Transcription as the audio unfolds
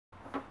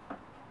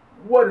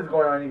What is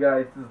going on, you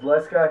guys? This is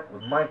Les Guy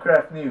with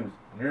Minecraft News.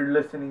 And you're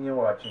listening and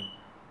watching.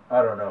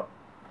 I don't know.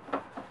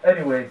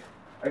 Anyways,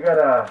 I got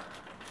a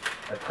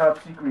top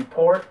secret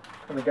report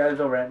from the guys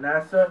over at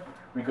NASA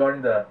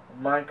regarding the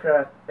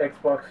Minecraft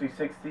Xbox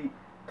 360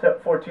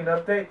 TU14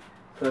 update.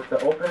 So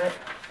let's open it.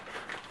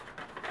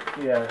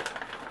 Yeah.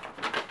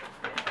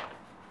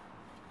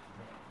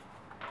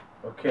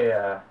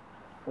 Okay,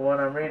 for what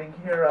I'm reading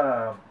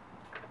here,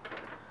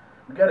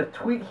 we got a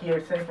tweet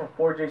here saying from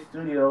 4J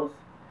Studios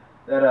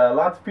that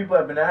lots of people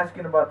have been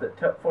asking about the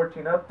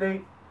TU14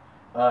 update.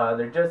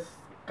 They just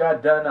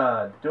got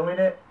done doing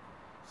it,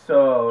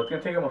 so it's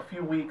gonna take them a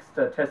few weeks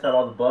to test out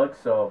all the bugs.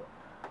 So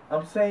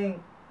I'm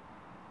saying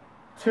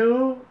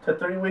 2 to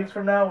 3 weeks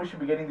from now we should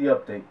be getting the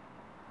update.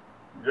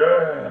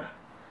 Yeah.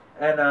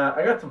 And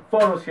I got some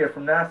photos here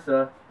from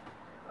NASA.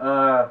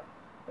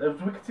 As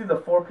we can see the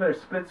 4-player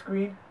split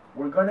screen,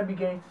 we're gonna be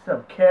getting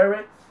some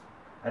carrots,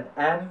 an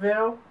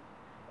anvil,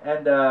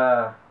 and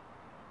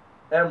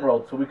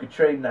emerald, so we could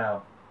trade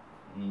now.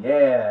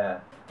 Yeah.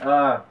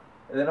 And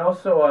then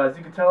also, as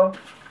you can tell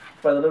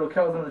by the little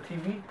cows on the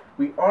TV,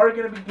 we are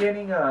going to be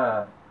getting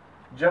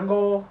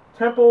jungle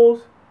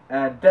temples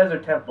and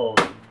desert temples.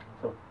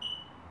 So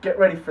get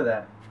ready for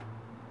that.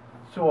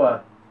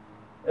 So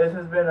this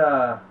has been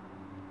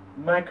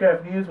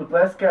Minecraft News with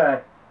Les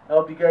Guy. I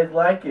hope you guys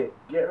like it.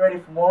 Get ready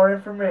for more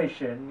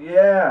information.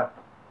 Yeah.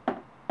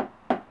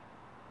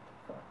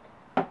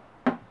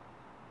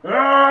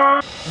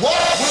 What?